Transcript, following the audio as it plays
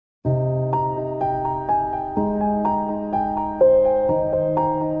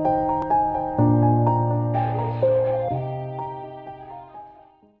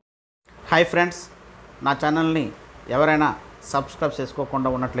Hi friends, నా ఛానల్ని ఎవరైనా సబ్స్క్రైబ్ చేసుకోకుండా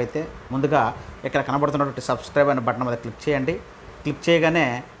ఉన్నట్లయితే ముందుగా ఇక్కడ కనబడుతున్నటువంటి సబ్స్క్రైబ్ అనే బటన్ మీద క్లిక్ చేయండి. క్లిక్ చేయగానే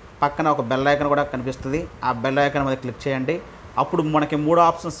పక్కన ఒక బెల్ ఐకాన్ కూడా కనిపిస్తుంది. ఆ బెల్ ఐకాన్ మీద క్లిక్ చేయండి. అప్పుడు మనకి 3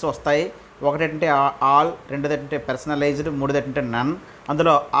 ఆప్షన్స్ వస్తాయి. ఒకటంటే ఆల్, రెండోదంటే పర్సనలైజ్డ్, మూడోదంటే నన్.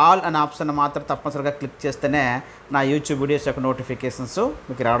 అందులో ఆల్ అనే ఆప్షన్ మాత్రం తప్పనిసరిగా క్లిక్ చేస్తేనే నా యూట్యూబ్ వీడియోస్ యొక్క నోటిఫికేషన్స్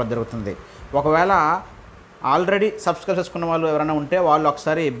మీకు రావడం జరుగుతుంది. ఒకవేళ ఆల్రెడీ సబ్స్క్రైబ్ చేసుకున్న వాళ్ళు ఎవరైనా ఉంటే వాళ్ళు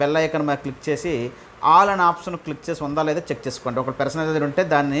ఒకసారి బెల్ ఐకాన్ మీద క్లిక్ చేసి ఆల్ అనే ఆప్షన్ క్లిక్ చేసి ఉందా లేదా చెక్ చేసుకోండి. ఒక పర్సనలైజ్డ్ ఉంటే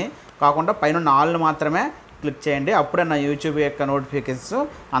దాన్ని కాకుండా పైన ఆల్ని మాత్రమే క్లిక్ చేయండి. అప్పుడే నా యూట్యూబ్ యొక్క నోటిఫికేషన్స్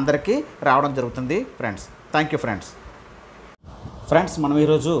అందరికీ రావడం జరుగుతుంది ఫ్రెండ్స్. Thank you friends. మనం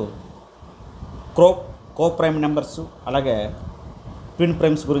ఈరోజు కో ప్రైమ్ నెంబర్స్ అలాగే ట్విన్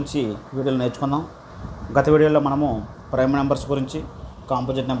ప్రైమ్స్ గురించి వీడియోలు నేర్చుకుందాం. గత వీడియోలో మనము ప్రైమ్ నెంబర్స్ గురించి,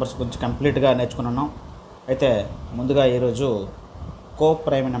 కాంపోజిట్ నెంబర్స్ గురించి కంప్లీట్గా నేర్చుకున్నాం. అయితే ముందుగా ఈరోజు కో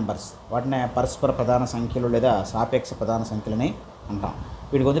ప్రైమ్ నెంబర్స్, వాటిని పరస్పర ప్రధాన సంఖ్యలు లేదా సాపేక్ష ప్రధాన సంఖ్యలని అంటాం.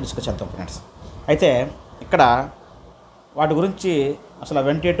 వీటి గురించి డిస్కస్ చేద్దాం ఫ్రెండ్స్. అయితే ఇక్కడ వాటి గురించి అసలు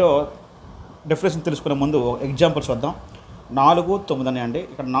అవెంటేటో డెఫినేషన్ తెలుసుకునే ముందు ఎగ్జాంపుల్స్ వద్దాం. 4, 9 అని అండి.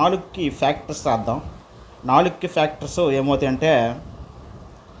 ఇక్కడ 4కి ఫ్యాక్టర్స్ రాద్దాం. 4కి ఫ్యాక్టర్స్ ఏమవుతాయి అంటే,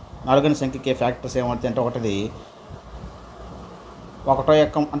 4 అనే సంఖ్యకి ఫ్యాక్టర్స్ ఏమవుతాయి అంటే, ఒకటిది 1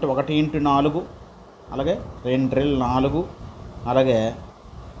 ఎక్కం అంటే 1 × 4, అలాగే 2 × 4, అలాగే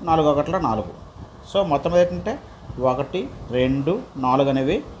 4 1 4. సో మొత్తం ఏంటంటే 1, 2, 4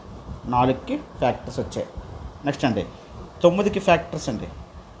 అనేవి 4కి ఫ్యాక్టర్స్ వచ్చాయి. నెక్స్ట్ అండి 9కి ఫ్యాక్టర్స్ అండి.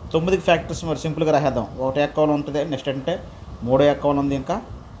 9కి ఫ్యాక్టర్స్ మరి సింపుల్గా రాసేద్దాం. 1 ఎక్కవలు ఉంటుంది. నెక్స్ట్ అంటే 3 ఎక్కవలు ఉంది, ఇంకా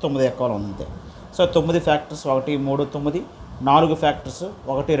 9 ఎక్కవలు ఉంది. So 9 factors 1, 3, 9. 4 ఫ్యాక్టర్స్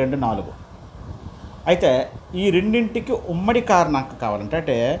 1, 2, 4. అయితే ఈ రెండింటికి ఉమ్మడి కారణాంకం కావాలంటే,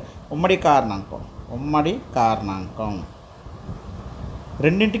 అంటే ఉమ్మడి కారణాంకం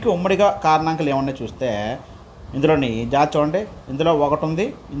రెండింటికి ఉమ్మడిగా కారణాంకాలు ఏమన్నా చూస్తే ఇందులోని జాగ్రత్త చూడండి. ఇందులో 1 ఉంది,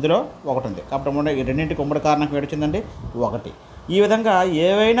 ఇందులో 1 ఉంది. కాబట్టి ఈ రెండింటికి ఉమ్మడి కారణాంకం ఏడొచ్చిందండి 1. ఈ విధంగా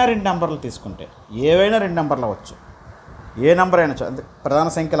ఏవైనా 2 నెంబర్లు తీసుకుంటే, ఏవైనా 2 నెంబర్లు అవ్వచ్చు, ఏ నెంబర్ అయినా ప్రధాన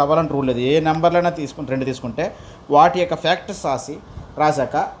సంఖ్యలు అవ్వాలని రూల్ లేదు. ఏ నెంబర్లైనా 2 తీసుకుంటే వాటి యొక్క ఫ్యాక్టర్స్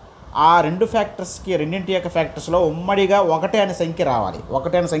రాశాక ఆ 2 ఫ్యాక్టర్స్కి, రెండింటి యొక్క ఫ్యాక్టర్స్లో ఉమ్మడిగా 1 అనే సంఖ్య రావాలి.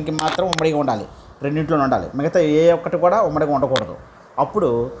 1 అనే సంఖ్య మాత్రం ఉమ్మడిగా ఉండాలి, రెండింటిలోనే ఉండాలి. మిగతా ఏ ఒక్కటి కూడా ఉమ్మడిగా ఉండకూడదు. అప్పుడు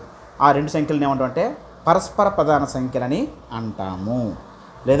ఆ 2 సంఖ్యలను ఏమంటామంటే పరస్పర ప్రధాన సంఖ్యలని అంటాము,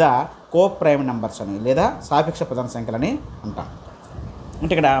 లేదా కో ప్రైమ్ నెంబర్స్ అని, లేదా సాపేక్ష ప్రధాన సంఖ్యలని అంటాం.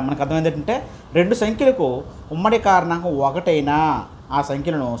 అంటే ఇక్కడ మనకు అర్థమైంది ఏంటంటే, 2 సంఖ్యలకు ఉమ్మడి కారణాంకం 1 అయినా ఆ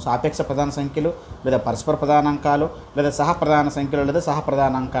సంఖ్యలను సాపేక్ష ప్రధాన సంఖ్యలు, లేదా పరస్పర ప్రధానాంకాలు, లేదా సహప్రధాన సంఖ్యలు, లేదా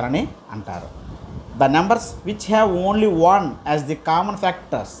సహప్రధానాంకాలని అంటారు. The numbers which have only 1 as the common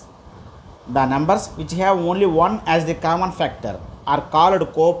factors are called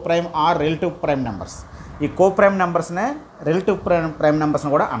co prime are relative prime numbers. ఈ కో ప్రైమ్ నెంబర్స్నే రిలేటివ్ ప్రైమ్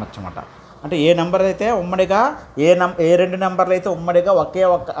నెంబర్స్ని కూడా అనొచ్చు అన్నమాట. అంటే ఏ నెంబర్ అయితే ఉమ్మడిగా, ఏ 2 నెంబర్లు అయితే ఉమ్మడిగా ఒకే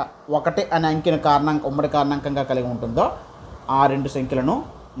 1 అనే అంకెను ఉమ్మడి కారణాంకంగా కలిగి ఉంటుందో ఆ 2 సంఖ్యలను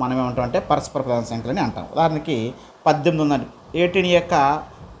మనం ఏమంటామంటే పరస్పర ప్రధాన సంఖ్యలని అంటాం. ఉదాహరణకి 18 ఉందండి. 18 యొక్క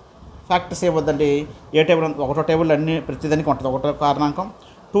ఫ్యాక్టర్స్ ఏమవుతుందండి, ఏ టేబుల్ ఉంది, 1వ టేబుల్ అన్ని ప్రతిదానికి ఉంటుంది 1వ కారణాంకం.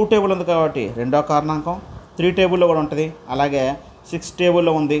 2 టేబుల్ ఉంది కాబట్టి 2వ కారణాంకం. 3 టేబుల్లో కూడా ఉంటుంది, అలాగే 6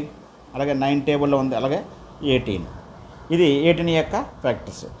 టేబుల్లో ఉంది, అలాగే 9 టేబుల్లో ఉంది, అలాగే 18. ఇది 18 యొక్క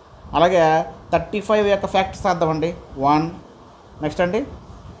ఫ్యాక్టర్స్. అలాగే 35 యొక్క ఫ్యాక్టర్స్ రాద్దామండి. 1. నెక్స్ట్ అండి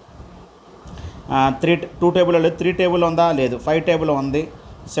 2 టేబుల్లో లేదు, 3 టేబుల్లో ఉందా, లేదు, 5 టేబుల్లో ఉంది,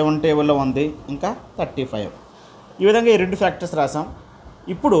 7 టేబుల్లో ఉంది, ఇంకా 35. ఈ విధంగా ఈ 2 ఫ్యాక్టర్స్ రాసాం.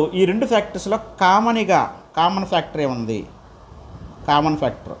 ఇప్పుడు ఈ 2 ఫ్యాక్టర్స్లో కామన్ ఫ్యాక్టర్ ఏముంది, కామన్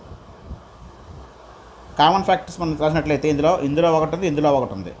ఫ్యాక్టర్స్ మనం రాసినట్లయితే ఇందులో 1 ఉంది, ఇందులో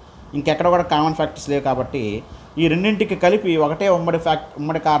 1 ఉంది. ఇంకెక్కడ కూడా కామన్ ఫ్యాక్టర్స్ లేవు. కాబట్టి ఈ రెండింటికి కలిపి ఒకటే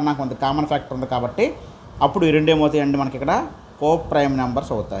ఉమ్మడి కారణాంకం ఉంది, కామన్ ఫ్యాక్టర్ ఉంది. కాబట్టి అప్పుడు ఈ 2 ఏమవుతాయండి, మనకి ఇక్కడ కో ప్రైమ్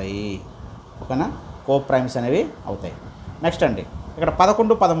నెంబర్స్ అవుతాయి. ఓకేనా, కో ప్రైమ్స్ అనేవి అవుతాయి. నెక్స్ట్ అండి ఇక్కడ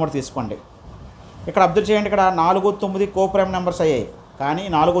 11, 13 తీసుకోండి. ఇక్కడ అబ్జర్వ్ చేయండి, ఇక్కడ 4, 9 కో ప్రైమ్ నెంబర్స్ అయ్యాయి. కానీ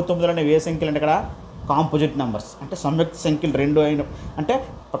 4, 9 అనేవి ఏ సంఖ్యలు అంటే ఇక్కడ కాంపోజిట్ నెంబర్స్, అంటే సంయుక్త సంఖ్యలు 2 అయిన, అంటే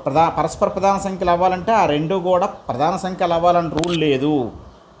పరస్పర ప్రధాన సంఖ్యలు అవ్వాలంటే ఆ 2 కూడా ప్రధాన సంఖ్యలు అవ్వాలని రూల్ లేదు.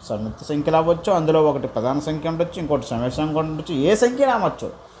 సంయుక్త సంఖ్యలు అవ్వచ్చు, అందులో ఒకటి ప్రధాన సంఖ్య ఉండొచ్చు, ఇంకోటి సంయుక్త సంఖ్య ఉండొచ్చు, ఏ సంఖ్య అవ్వచ్చు.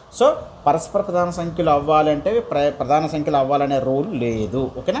 సో పరస్పర ప్రధాన సంఖ్యలు అవ్వాలంటే ప్రధాన సంఖ్యలు అవ్వాలనే రూల్ లేదు.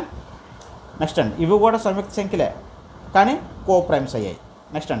 ఓకేనా. నెక్స్ట్ అండి ఇవి కూడా సంయుక్త సంఖ్యలే కానీ కో ప్రైమ్స్ అయ్యాయి.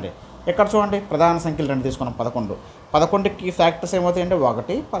 నెక్స్ట్ అండి ఇక్కడ చూడండి, ప్రధాన సంఖ్యలు 2 తీసుకున్నాం. 11కి ఫ్యాక్టర్స్ ఏమవుతాయంటే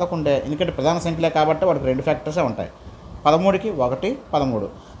 1, 11. ఎందుకంటే ప్రధాన సంఖ్యలే కాబట్టి వాటికి 2 ఫ్యాక్టర్సే ఉంటాయి. 13కి 1, 13.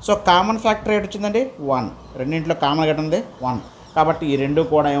 సో కామన్ ఫ్యాక్టర్ ఏడు వచ్చిందండి 1. రెండింటిలో కామన్ గట్ ఉంది 1. కాబట్టి ఈ రెండు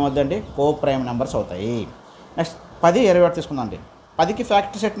కూడా ఏమవుతుందండి కో ప్రైమ్ నెంబర్స్ అవుతాయి. నెక్స్ట్ 10, 21 తీసుకుందాం అండి. 10కి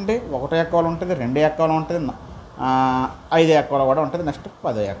ఫ్యాక్టర్ సెట్ అండి 1 ఎక్కవలో ఉంటుంది, 2 ఎక్కవలో ఉంటుంది, 5 ఎక్కవలో కూడా ఉంటుంది. నెక్స్ట్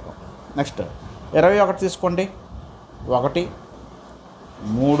 10 ఎక్కవ. నెక్స్ట్ 21 తీసుకోండి. 1,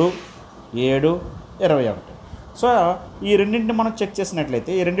 3, 7, 21. సో ఈ రెండింటిని మనం చెక్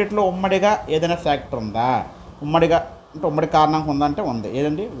చేసినట్లయితే ఈ రెండింటిలో ఉమ్మడిగా ఏదైనా ఫ్యాక్టర్ ఉందా, ఉమ్మడిగా అంటే ఉమ్మడి కారణాంకం ఉందా అంటే ఉంది.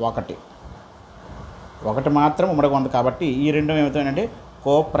 ఏదండి 1 మాత్రం ఉమ్మడిగా ఉంది. కాబట్టి ఈ రెండు ఏమవుతాయంటే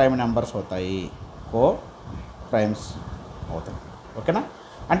కో ప్రైమ్ నెంబర్స్ అవుతాయి, కో ప్రైమ్స్ అవుతాయి. ఓకేనా?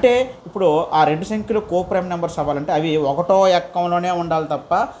 అంటే ఇప్పుడు ఆ రెండు సంఖ్యలు కో ప్రైమ్ నెంబర్స్ అవ్వాలంటే అవి 1వ ఎక్కంలోనే ఉండాలి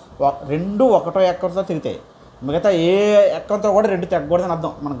తప్ప రెండు 1వ ఎక్కంతో తిరుగుతాయి. మిగతా ఏ ఎక్కంతో కూడా 2 తెగకూడదని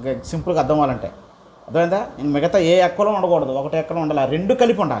అర్థం. మనకి సింపుల్గా అర్థం అవ్వాలంటే అర్థమైందా? మిగతా ఏ ఎక్కలో ఉండకూడదు, 1 ఎక్కలో ఉండాలి. 2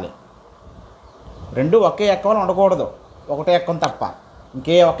 కలిపి ఉండాలి. 2 ఒకే ఎక్కలో ఉండకూడదు, 1 ఎక్కం తప్ప.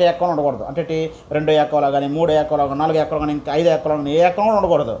 ఇంకే ఒకే ఎక్కలో ఉండకూడదు. అంటే 2 ఎక్కలో కానీ, 3 ఎక్కలో కానీ, 4 ఎక్కలో కానీ, ఇంకా 5 ఎక్కలో కానీ ఏ ఎక్కలో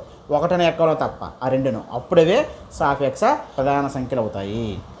ఉండకూడదు, 1 ఎక్కలో తప్ప. ఆ రెండును అప్పుడవే సాపేక్ష ప్రధాన సంఖ్యలు అవుతాయి.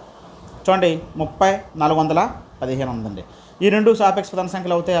 చూడండి 30, 415 ఉందండి. ఈ రెండు సాపేక్ష ప్రధాన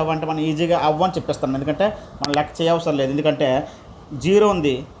సంఖ్యలు అవుతాయి. అవ్వంటే మనం ఈజీగా అవ్వని చెప్పేస్తాను. ఎందుకంటే మనం లెక్క చేయవసరం లేదు. ఎందుకంటే 0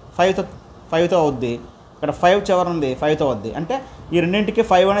 ఉంది, 5తో అవుద్ది. ఇక్కడ 5 చివరి ఉంది, 5తో అవుద్ది. అంటే ఈ రెండింటికి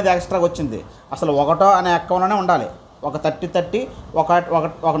 5 అనేది ఎక్స్ట్రాగా వచ్చింది. అసలు 1 అనే ఎక్కంలోనే ఉండాలి. ఒక 30, ఒక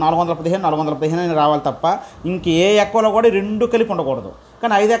 415 అని రావాలి తప్ప ఇంక ఏ ఎక్కలో కూడా 2 కలిపి ఉండకూడదు.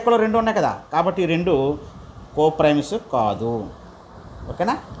 కానీ 5 ఎక్కలో 2 ఉన్నాయి కదా, కాబట్టి ఈ 2 కో ప్రైమ్స్ కాదు.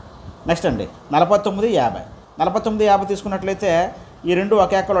 ఓకేనా? నెక్స్ట్ అండి 49, 50. 49, 50 తీసుకున్నట్లయితే ఈ రెండు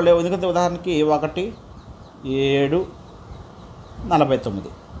ఒకే ఎక్కలో లేవు. ఎందుకంటే ఉదాహరణకి 1, 7,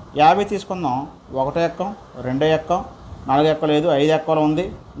 49. 50 తీసుకుందాం. 1 ఎక్కం, 2 ఎక్కం, 4 ఎక్కం లేదు, 5 ఎక్కలో ఉంది.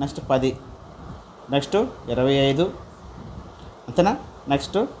 నెక్స్ట్ 10, నెక్స్ట్ 25, అంతేనా?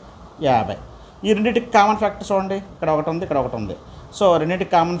 నెక్స్ట్ 50. ఈ రెండింటికి కామన్ ఫ్యాక్టర్ చూడండి. ఇక్కడ 1 ఉంది, ఇక్కడ 1 ఉంది. సో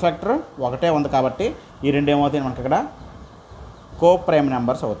రెండింటికి కామన్ ఫ్యాక్టర్ 1 ఉంది. కాబట్టి ఈ రెండు ఏమవుతాయి మనకి ఇక్కడ కో ప్రైమ్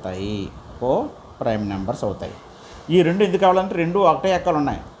నెంబర్స్ అవుతాయి, కో ప్రైమ్ నెంబర్స్ అవుతాయి. ఈ రెండు ఎందుకు కావాలంటే 2 1 ఎక్కలు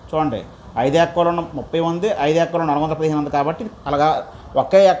ఉన్నాయి. చూడండి 5 ఎక్కలో 30 ఉంది, 5 ఎక్కలో 415 ఉంది. కాబట్టి అలాగా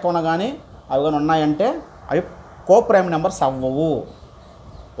ఒకే ఎక్కన కానీ అవి కానీ ఉన్నాయంటే అవి కో ప్రైమ్ నెంబర్స్ అవ్వవు.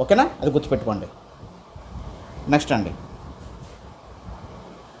 ఓకేనా? అది గుర్తుపెట్టుకోండి. నెక్స్ట్ అండి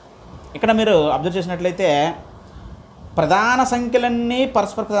ఇక్కడ మీరు అబ్జర్వ్ చేసినట్లయితే ప్రధాన సంఖ్యలన్నీ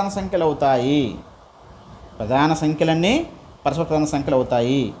పరస్పర ప్రధాన సంఖ్యలు అవుతాయి. ప్రధాన సంఖ్యలన్నీ పరస్పర ప్రధాన సంఖ్యలు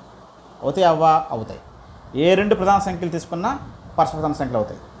అవుతాయి. అవుతాయి. ఏ రెండు ప్రధాన సంఖ్యలు తీసుకున్నా పరస్పర ప్రధాన సంఖ్యలు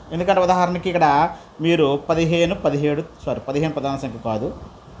అవుతాయి. ఎందుకంటే ఉదాహరణకి ఇక్కడ మీరు 15 ప్రధాన సంఖ్య కాదు,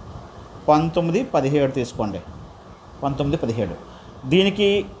 19, 17 తీసుకోండి. 19, 17 దీనికి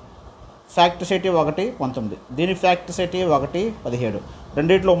ఫ్యాక్టర్ సెట్ 1, 19. దీని ఫ్యాక్టర్ సెట్ 1, 17.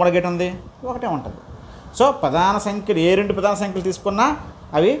 రెండిట్లో ఉమ్మడి గేట్ ఉంది, 1 ఉంటుంది. సో ప్రధాన సంఖ్యలు ఏ రెండు ప్రధాన సంఖ్యలు తీసుకున్నా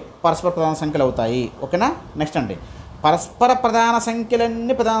అవి పరస్పర ప్రధాన సంఖ్యలు అవుతాయి. ఓకేనా? నెక్స్ట్ అండి పరస్పర ప్రధాన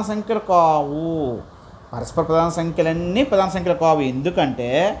సంఖ్యలన్నీ ప్రధాన సంఖ్యలు కావు. పరస్పర ప్రధాన సంఖ్యలన్నీ ప్రధాన సంఖ్యలు కావు. ఎందుకంటే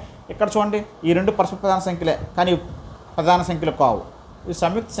ఇక్కడ చూడండి ఈ రెండు పరస్పర ప్రధాన సంఖ్యలే, కానీ ప్రధాన సంఖ్యలు కావు. ఇవి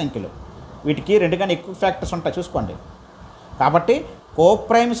సంయుక్త సంఖ్యలు. వీటికి 2 కానీ ఎక్కువ ఫ్యాక్టర్స్ ఉంటాయి చూసుకోండి. కాబట్టి కో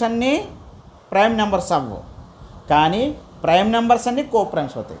ప్రైమ్స్ అన్నీ ప్రైమ్ నెంబర్స్ అవ్వవు, కానీ ప్రైమ్ నెంబర్స్ అన్నీ కో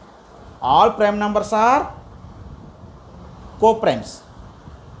ప్రైమ్స్ అవుతాయి. All prime numbers are co primes,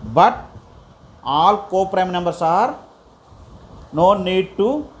 but all co prime numbers are no need to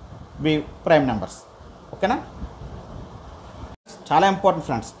be prime numbers. ఓకేనా? చాలా important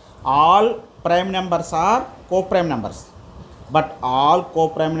friends. All prime numbers are co prime numbers, but all co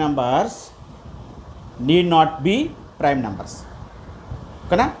prime numbers need not be prime numbers.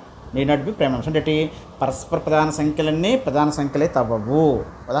 ఓకేనా? Need not be prime numbers అంటే పరస్పర ప్రధాన సంఖ్యలన్నీ ప్రధాన సంఖ్యలే తవ్వవు.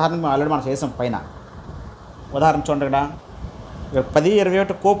 ఉదాహరణకు already మనం చేసాం పైన. ఉదాహరణ చూడండి ఇక్కడ 10,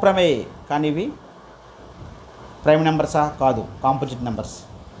 21 కో ప్రైమే, కానీ ఇవి ప్రైమ్ నెంబర్సా? కాదు, కాంపోజిట్ నెంబర్స్.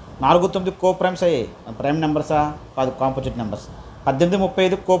 4, 9 కో ప్రైమ్స్ అయ్యాయి, ప్రైమ్ నెంబర్సా? కాదు, కాంపోజిట్ నెంబర్స్. 18,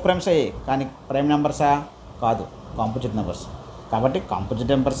 35 కో ప్రైమ్స్ అయ్యాయి, కానీ ప్రైమ్ నెంబర్సా? కాదు, కాంపోజిట్ నెంబర్స్. కాబట్టి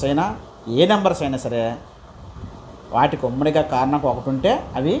కాంపోజిట్ నెంబర్స్ అయినా ఏ నెంబర్స్ అయినా సరే వాటికి ఉమ్మడిగా కారణం ఒకటి ఉంటే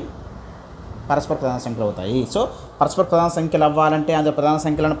అవి పరస్పర ప్రధాన సంఖ్యలు అవుతాయి. సో పరస్పర ప్రధాన సంఖ్యలు అవ్వాలంటే అందులో ప్రధాన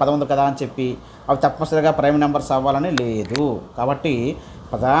సంఖ్యలను 10 ఉంది కదా అని చెప్పి అవి తప్పనిసరిగా ప్రైమ్ నెంబర్స్ అవ్వాలని లేదు. కాబట్టి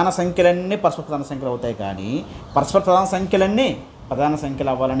ప్రధాన సంఖ్యలన్నీ పరస్పర ప్రధాన సంఖ్యలు అవుతాయి, కానీ పరస్పర ప్రధాన సంఖ్యలన్నీ ప్రధాన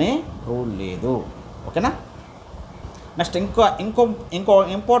సంఖ్యలు అవ్వాలని రూల్ లేదు. ఓకేనా? నెక్స్ట్ ఇంకో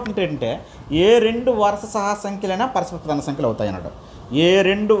ఇంపార్టెంట్ ఏంటంటే ఏ రెండు వరుస సహా సంఖ్యలైనా పరస్పర ప్రధాన సంఖ్యలు అవుతాయి అన్నాడు. ఏ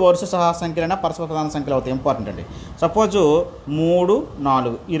రెండు వరుస సహా సంఖ్యలైనా పరస్పర ప్రధాన సంఖ్యలు అవుతాయి. ఇంపార్టెంట్ అండి. సపోజు 3,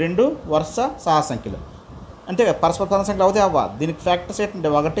 4 ఈ రెండు వరుస సహా సంఖ్యలు అంటే పరస్పర ప్రధాన సంఖ్యలు అవుతాయి అవ్వ. దీనికి ఫ్యాక్టర్స్ ఏంటంటే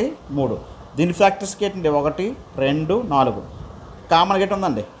 1, 3. దీని ఫ్యాక్టర్స్కి ఏంటంటే 1, 2, 4. కామన్ గేట్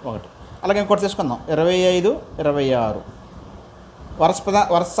ఉందండి ఒకటి. అలాగే ఇంకోటి తీసుకుందాం 25, 26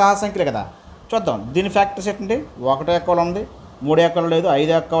 వరుస సహా సంఖ్యలే కదా. చూద్దాం దీని ఫ్యాక్టర్స్ ఏంటండి, 1 ఎక్కవలో ఉంది, 3 ఎక్కవలో లేదు,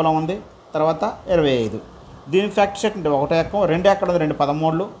 5 ఎక్కవలో ఉంది, తర్వాత 25. దీని ఫ్యాక్టర్స్ ఏంటంటే 1 ఎక్కం, 2 ఎక్కడ ఉంది, 2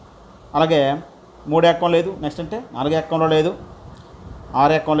 13లు, అలాగే 3 ఎక్కం లేదు, నెక్స్ట్ అంటే 4 ఎక్కంలో లేదు,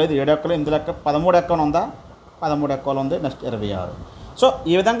 6 ఎక్కం లేదు, 7 ఎక్కలు, 8 ఎక్క, 13 ఎక్కం ఉందా, 13 ఎక్కలు ఉంది, నెక్స్ట్ 26. సో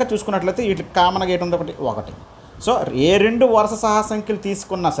ఈ విధంగా చూసుకున్నట్లయితే వీటికి కామన్గా ఏంటి ఉంది, ఒకటి. సో ఏ రెండు వరుస సహా సంఖ్యలు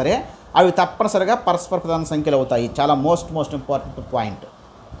తీసుకున్నా సరే అవి తప్పనిసరిగా పరస్పర ప్రధాన సంఖ్యలు అవుతాయి. చాలా మోస్ట్ ఇంపార్టెంట్ పాయింట్.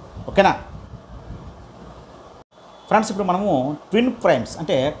 ఓకేనా ఫ్రెండ్స్, ఇప్పుడు మనము ట్విన్ ప్రైమ్స్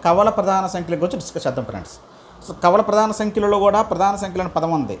అంటే కవల ప్రధాన సంఖ్యల గురించి డిస్కస్ చేద్దాం ఫ్రెండ్స్. సో కవల ప్రధాన సంఖ్యలలో కూడా ప్రధాన సంఖ్యలను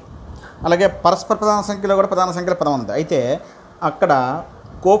పదం ఉంది, అలాగే పరస్పర ప్రధాన సంఖ్యలో కూడా ప్రధాన సంఖ్యల పదం ఉంది. అయితే అక్కడ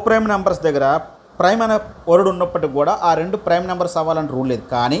కోప్రైమ్ నెంబర్స్ దగ్గర ప్రైమ్ అనే వర్డ్ ఉన్నప్పటికీ కూడా ఆ రెండు ప్రైమ్ నెంబర్స్ అవ్వాలని రూల్ లేదు.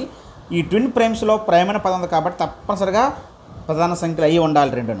 కానీ ఈ ట్విన్ ప్రైమ్స్లో ప్రైమ్ అనే పదం ఉంది కాబట్టి తప్పనిసరిగా ప్రధాన సంఖ్యలు అయ్యి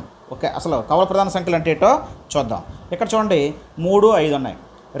ఉండాలి రెండును. ఓకే, అసలు కవల ప్రధాన సంఖ్యలు అంటే ఏంటో చూద్దాం. ఇక్కడ చూడండి 3, 5 ఉన్నాయి.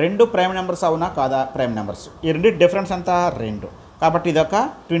 2 ప్రైమ్ నెంబర్స్ అవునా కాదా, ప్రైమ్ నెంబర్స్. ఈ రెండు డిఫరెన్స్ ఎంత, 2, కాబట్టి ఇదొక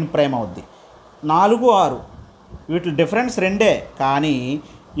ట్విన్ ప్రైమ్ అవుద్ది. 4, 6 వీటి డిఫరెన్స్ 2 కానీ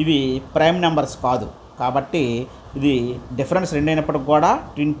ఇవి ప్రైమ్ నెంబర్స్ కాదు, కాబట్టి ఇది డిఫరెన్స్ 2 అయినప్పటికి కూడా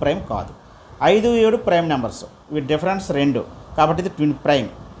ట్విన్ ప్రైమ్ కాదు. 5, 7 ప్రైమ్ నెంబర్స్, వీటి డిఫరెన్స్ 2 కాబట్టి ఇది ట్విన్ ప్రైమ్.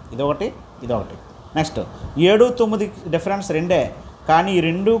 ఇదొకటి. నెక్స్ట్ 7, 9 డిఫరెన్స్ 2 కానీ ఈ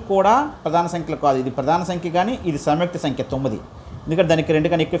రెండు కూడా ప్రధాన సంఖ్యలు కాదు. ఇది ప్రధాన సంఖ్య కానీ ఇది సంయుక్త సంఖ్య 9, ఎందుకంటే దానికి 2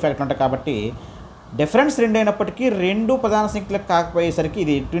 కానీ ఎక్కువ ఫ్యాక్టర్లు ఉంటాయి కాబట్టి డిఫరెన్స్ 2 అయినప్పటికీ 2 ప్రధాన సంఖ్యలకు కాకపోయేసరికి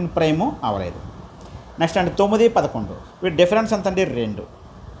ఇది ట్విన్ ప్రైమ్ అవ్వలేదు. నెక్స్ట్ అంటే 9, 11 వీటి డిఫరెన్స్ ఎంత అండి, 2,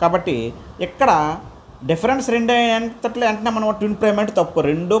 కాబట్టి ఇక్కడ డిఫరెన్స్ 2 ఎంతట్లో వెంటనే మనం ట్విన్ ప్రైమ్ అంటే తప్పు.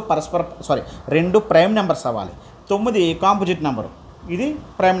 2 ప్రైమ్ నెంబర్స్ అవ్వాలి. 9 కాంపోజిట్ నెంబరు, ఇది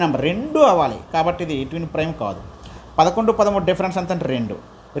ప్రైమ్ నెంబర్, 2 అవ్వాలి కాబట్టి ఇది ట్విన్ ప్రైమ్ కాదు. 11, 13 డిఫరెన్స్ ఎంత అంటే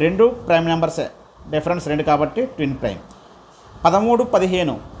 2 ప్రైమ్ నెంబర్సే, డిఫరెన్స్ 2 కాబట్టి ట్విన్ ప్రైమ్. 13,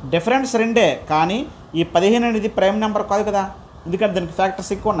 15 డిఫరెన్స్ 2 కానీ ఈ 15 అనేది ప్రైమ్ నెంబర్ కాదు కదా, ఎందుకంటే దానికి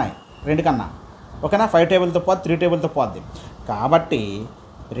ఫ్యాక్టర్స్ ఎక్కువ ఉన్నాయి 2 కన్నా. ఓకేనా, 5 టేబుల్తో పోద్ది, 3 టేబుల్తో పోద్ది. కాబట్టి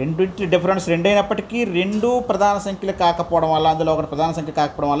రెండింటి డిఫరెన్స్ 2 అయినప్పటికీ 2 ప్రధాన సంఖ్యలు కాకపోవడం వల్ల, అందులో ఒకటి ప్రధాన సంఖ్య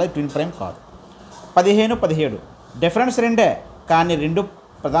కాకపోవడం వల్ల ట్విన్ ప్రైమ్ కాదు. 15, 17 డిఫరెన్స్ 2 కానీ 2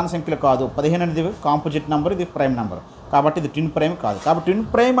 ప్రధాన సంఖ్యలు కాదు. 15 అనేది కాంపోజిట్ నెంబర్, ఇది ప్రైమ్ నెంబర్ కాబట్టి ఇది ట్విన్ ప్రైమ్ కాదు. కాబట్టి ట్విన్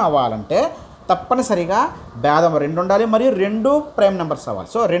ప్రైమ్ అవ్వాలంటే తప్పనిసరిగా భేదం 2 ఉండాలి మరియు 2 ప్రైమ్ నెంబర్స్ అవ్వాలి.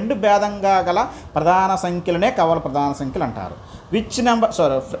 సో 2 భేదంగా గల ప్రధాన సంఖ్యలనే కవల ప్రధాన సంఖ్యలు అంటారు.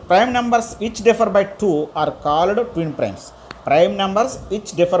 Prime numbers which differ by 2 are called twin primes. Prime numbers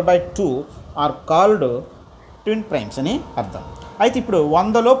which differ by 2 are called twin primes అని అర్థం. అయితే ఇప్పుడు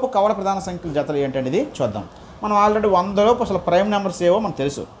 100 లోపు కవల ప్రధాన సంఖ్యల జతలు ఏంటనేది చూద్దాం. మనం ఆల్రెడీ 100 లోపు అసలు ప్రైమ్ నెంబర్స్ ఏవో మనకు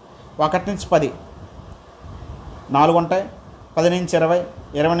తెలుసు. 1 నుంచి 10 4 ఉంటాయి, 10 నుంచి 20,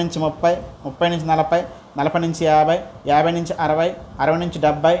 20 నుంచి 30, 30 నుంచి 40, 40 నుంచి 50, 50 నుంచి 60, 60 నుంచి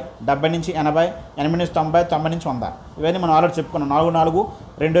 70, 70 నుంచి 80, 80 నుంచి 90, 90 నుంచి 100. ఇవన్నీ మనం ఆల్రెడీ చెప్పుకున్నాం. 4, 4,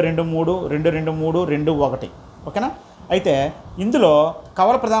 2, 2, 3, 2, 2, 3, 2, 1. ఓకేనా. అయితే ఇందులో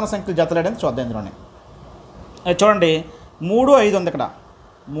కవల ప్రధాన సంఖ్యలు జతలేడని చూద్దాం. ఇందులోనే చూడండి 3, 5 ఉంది ఇక్కడ.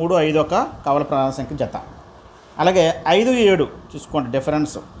 3, 5 ఒక కవల ప్రధాన సంఖ్య జత. అలాగే 5, 7 చూసుకోండి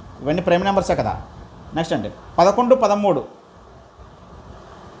డిఫరెన్స్, ఇవన్నీ ప్రైమ్ నెంబర్సే కదా. నెక్స్ట్ అండి 11, 13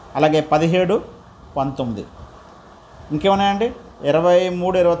 అలాగే 17, 19 ఇంకేమున్నాయండి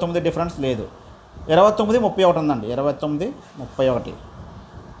 23, 29 డిఫరెన్స్ లేదు. 29, 31 ఉందండి. 29, 31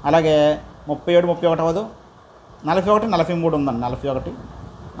 అలాగే 37, 31 అవ్వదు. 41, 43 ఉందండి. 41,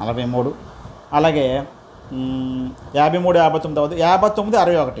 43 అలాగే 53, 59 అవ్వదు. 59,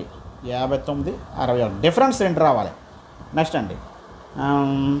 61, 59, 61 డిఫరెన్స్ 2 రావాలి. నెక్స్ట్ అండి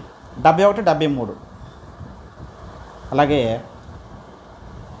 71, 73 అలాగే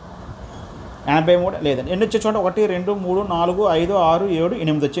 83 లేదండి. ఎన్ని వచ్చాయి చూడండి, 1, 2, 3, 4, 5, 6, 7,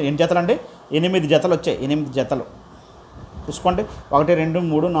 8 వచ్చాయి. ఎన్ని జతలు అండి, 8 జతలు వచ్చాయి. 8 జతలు చూసుకోండి. 1, 2,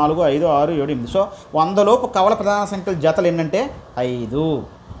 3, 4, 5, 6, 7, 8. సో 100 లోపు కవల ప్రధాన సంఖ్యల జతలు ఏంటంటే 5.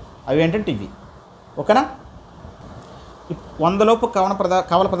 అవి ఏంటంటే ఇవి. ఓకేనా. 100 లోపు కవల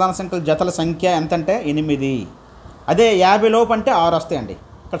ప్రధాన సంఖ్యల జతల సంఖ్య ఎంతంటే 8. అదే 50 లోపు అంటే 6 వస్తాయండి.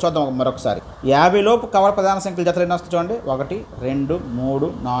 ఇక్కడ చూద్దాం మరొకసారి. 50 లోపు కవల ప్రధాన సంఖ్యల జతలు ఎన్ని వస్తాయి చూడండి. 1, 2, 3,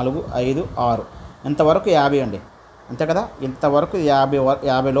 4, 5, 6 ఇంతవరకు 50 అండి. అంతే కదా. ఇంతవరకు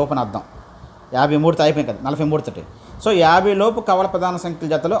 50 లోపు అని అర్థం. 53తో అయిపోయింది కదా, 43 తోటి. సో 50 లోపు కవల ప్రధాన సంఖ్యల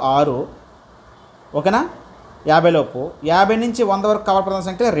జతలు 6. ఓకేనా. 50 లోపు 50 నుంచి 100 వరకు కవల ప్రధాన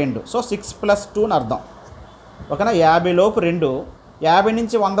సంఖ్యలు 2. సో 6 + 2 అని అర్థం. ఓకేనా. 50 లోపు 2, 50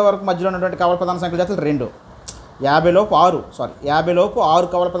 నుంచి 100 వరకు మధ్యలో ఉన్నటువంటి కవల ప్రధాన సంఖ్యల జతలు 2. 50 లోపు 6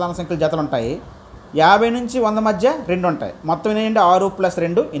 కవల ప్రధాన సంఖ్యల జతలు ఉంటాయి. 50 నుంచి 100 మధ్య 2 ఉంటాయి. మొత్తం ఏంటంటే 6 +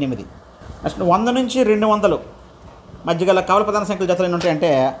 2 8. నెక్స్ట్ 100 నుంచి 200 మధ్య గల కవల ప్రధాన సంఖ్యల జతలు ఎన్ని ఉంటాయంటే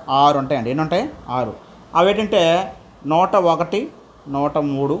 6 ఉంటాయండి. ఎన్ని ఉంటాయి? 6. అవి ఏంటంటే 101,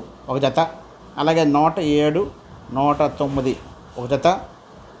 103 ఒక జత, అలాగే 107, 109 ఒక జత,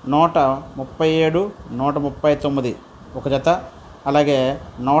 137, 139 ఒక జత, అలాగే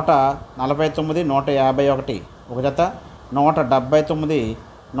 149, 151 ఒక జత, 179,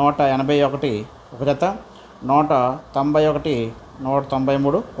 181 ఒక జత, 191,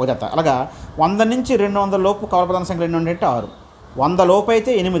 193 ఒక జత. అలాగా 100 నుంచి 200 లోపు కవల ప్రధాన సంఖ్యలు ఎన్ని ఉంటాయంటే 6. 100 లోపు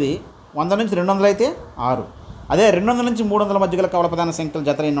అయితే 8, 100 నుంచి 200 అయితే 6. అదే 200 నుంచి 300 మధ్య గల కవల ప్రధాన సంఖ్యల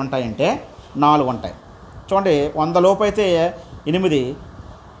జతలు ఎన్ని ఉంటాయంటే 4 ఉంటాయి. చూడండి, 100 లోపు అయితే 8,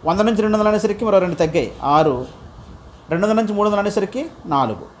 100 నుంచి 200 అనేసరికి మరో 2 తగ్గాయి 6, 200 నుంచి 300 అనేసరికి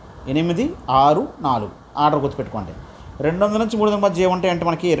 4, 8, 6, 4 ఆర్డర్ గుర్తుపెట్టుకోండి. 200 నుంచి 300 మధ్య ఏముంటాయంటే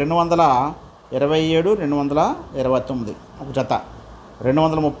మనకి 227, 229 ఒక జత,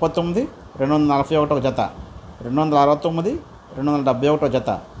 239, 241 ఒక జత, 269, 271 ఒక జత,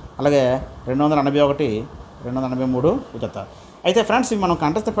 అలాగే 281, 283 ఒక జత. అయితే ఫ్రెండ్స్, ఇవి మనం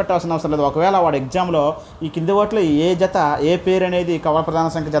కంఠస్థ పెట్టాల్సిన అవసరం లేదు. ఒకవేళ వాడు ఎగ్జామ్లో ఈ కింది వాటిలో ఏ జత ఏ పేరు అనేది కవల ప్రధాన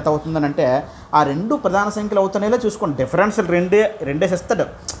సంఖ్య జత అవుతుందని అంటే ఆ 2 ప్రధాన సంఖ్యలు అవుతున్నాయో చూసుకోండి. డిఫరెన్స్ రెండేసి ఇస్తాడు.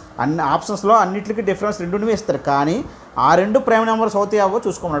 అన్ని ఆప్షన్స్లో అన్నింటికి డిఫరెన్స్ 2 ఇస్తారు. కానీ ఆ 2 ప్రైమ్ నెంబర్స్ అవుతాయి అవ్వో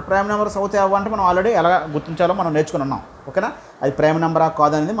చూసుకోమన్నాడు. ప్రైమ్ నెంబర్స్ అవుతాయి అవ్వ అంటే మనం ఆల్రెడీ ఎలా గుర్తించాలో మనం నేర్చుకుని ఉన్నాం. ఓకేనా? అది ప్రైమ్ నెంబరా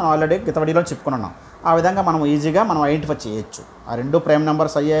కాదనేది మనం ఆల్రెడీ గతవడిలో చెప్పుకుని ఉన్నాం. ఆ విధంగా మనం ఈజీగా మనం ఐడెంటిఫై చేయొచ్చు. ఆ 2 ప్రైమ్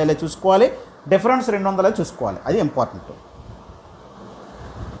నెంబర్స్ అయ్యేలా చూసుకోవాలి, డిఫరెన్స్ 200 చూసుకోవాలి. అది ఇంపార్టెంట్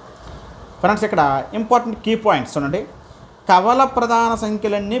ఫ్రెండ్స్. ఇక్కడ ఇంపార్టెంట్ కీ పాయింట్స్ చూడండి. కవల ప్రధాన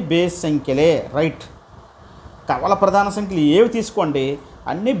సంఖ్యలన్నీ బేస్ సంఖ్యలే. రైట్. కవల ప్రధాన సంఖ్యలు ఏవి తీసుకోండి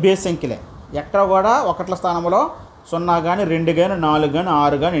అన్నీ బేస్ సంఖ్యలే. ఎక్కడ కూడా ఒకట్ల స్థానంలో 0 కానీ 2 కానీ 4 కానీ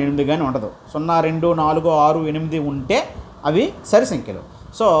 6 కానీ 8 కానీ ఉండదు. 0, 2, 4, 6, 8 ఉంటే అవి సరి సంఖ్యలు.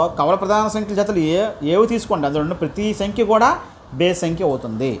 సో కవల ప్రధాన సంఖ్యల జతలు ఏవి తీసుకోండి అందులో ప్రతి సంఖ్య కూడా బేస్ సంఖ్య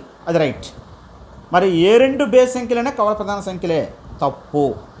అవుతుంది. అది రైట్. మరి ఏ 2 బేస్ సంఖ్యలైనా కవల ప్రధాన సంఖ్యలే? తప్పు.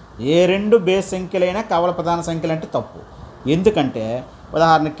 ఏ 2 బేస్ సంఖ్యలైనా కవల ప్రధాన సంఖ్యలు అంటే తప్పు. ఎందుకంటే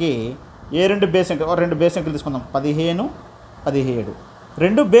ఉదాహరణకి ఏ 2 బేస్ సంఖ్యలు 2 బేస్ సంఖ్యలు తీసుకుందాం. 15, 17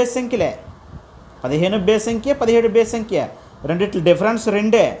 2 బేస్ సంఖ్యలే. 15 బేస్ సంఖ్య, 17 బేస్ సంఖ్య, రెండిట్ల డిఫరెన్స్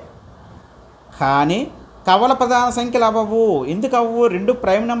 2. కానీ కవల ప్రధాన సంఖ్యలు అవ్వవు. ఎందుకు అవ్వవు? 2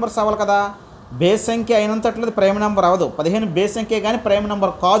 ప్రైమ్ నెంబర్స్ అవ్వాలి కదా. బేస్ సంఖ్య అయినంతట్లేదు ప్రైమ్ నెంబర్ అవ్వదు. 15 బేస్ సంఖ్య కానీ ప్రైమ్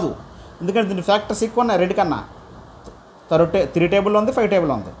నెంబర్ కాదు. ఎందుకంటే దీని ఫ్యాక్టర్స్ ఎక్కువ ఉన్నాయి 2 కన్నా. 3 టేబుల్ ఉంది, 5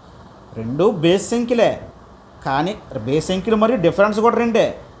 టేబుల్ ఉంది. 2 బేస్ సంఖ్యలే. కానీ బేస్ సంఖ్యలు మరియు డిఫరెన్స్ కూడా 2.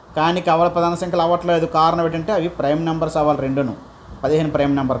 కానీ కవల ప్రధాన సంఖ్యలు అవ్వట్లేదు. కారణం ఏంటంటే అవి ప్రైమ్ నెంబర్స్ అవ్వాలి 2ను. 15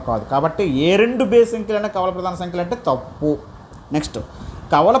 ప్రైమ్ నెంబర్ కాదు. కాబట్టి ఏ 2 బేస్ సంఖ్యలైనా కవల ప్రధాన సంఖ్యలు అంటే తప్పు. నెక్స్ట్,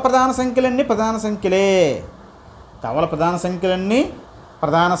 కవల ప్రధాన సంఖ్యలన్నీ ప్రధాన సంఖ్యలే. కవల ప్రధాన సంఖ్యలన్నీ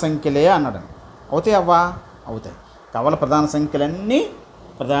ప్రధాన సంఖ్యలే అన్నాడు. అవుతాయి అవ్వా? అవుతాయి. కవల ప్రధాన సంఖ్యలన్నీ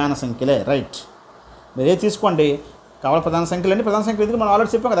ప్రధాన సంఖ్యలే. రైట్. మీరే తీసుకోండి. కవల ప్రధాన సంఖ్యలన్నీ ప్రధాన సంఖ్యలు. ఎందుకు మనం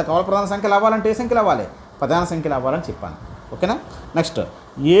ఆల్రెడీ చెప్పాం కదా, కవల ప్రధాన సంఖ్యలు అవ్వాలంటే ఏ సంఖ్యలు అవ్వాలి? ప్రధాన సంఖ్యలు అవ్వాలని చెప్పాను. ఓకేనా? నెక్స్ట్,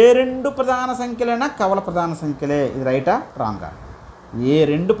 ఏ 2 ప్రధాన సంఖ్యలైనా కవల ప్రధాన సంఖ్యలే. ఇది రైటా రాంగా? ఏ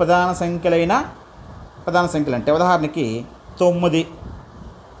 2 ప్రధాన సంఖ్యలైనా ప్రధాన సంఖ్యలు అంటే ఉదాహరణకి 9,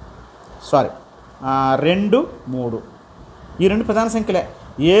 2, 3 ఈ 2 ప్రధాన సంఖ్యలే.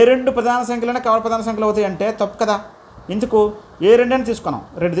 ఏ 2 ప్రధాన సంఖ్యలైనా కవల ప్రధాన సంఖ్యలు అవుతాయి అంటే తప్పు కదా. ఎందుకు? ఏ 2 అని తీసుకున్నాం,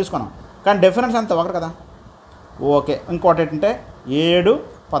 2 తీసుకున్నాం, కానీ డిఫరెన్స్ ఎంత? 1 కదా. ఓకే. ఇంకోటి ఏంటంటే 7,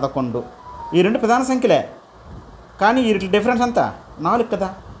 11 ఈ 2 ప్రధాన సంఖ్యలే. కానీ ఈ డిఫరెన్స్ ఎంత? 4 కదా.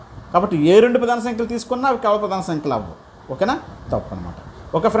 కాబట్టి ఏ 2 ప్రధాన సంఖ్యలు తీసుకున్నా అవి కవల ప్రధాన సంఖ్యలు అవ్వవు. ఓకేనా? తప్పు అనమాట.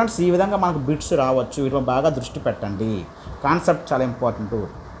 ఓకే ఫ్రెండ్స్, ఈ విధంగా మనకు బిట్స్ రావచ్చు. వీటిలో బాగా దృష్టి పెట్టండి. కాన్సెప్ట్ చాలా ఇంపార్టెంట్.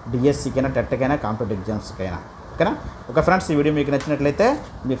 డిఎస్సికైనా, టెట్కైనా, కాంపిటేటివ్ ఎగ్జామ్స్కైనా. ఓకేనా? ఓకే ఫ్రెండ్స్, ఈ వీడియో మీకు నచ్చినట్లయితే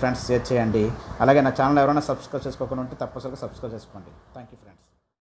మీ ఫ్రెండ్స్ షేర్ చేయండి. అలాగే నా ఛానల్ ఎవరైనా సబ్స్క్రైబ్ చేసుకోకుండా ఉంటే తప్పనిసరిగా సబ్స్క్రైబ్ చేసుకోండి. Thank you friends.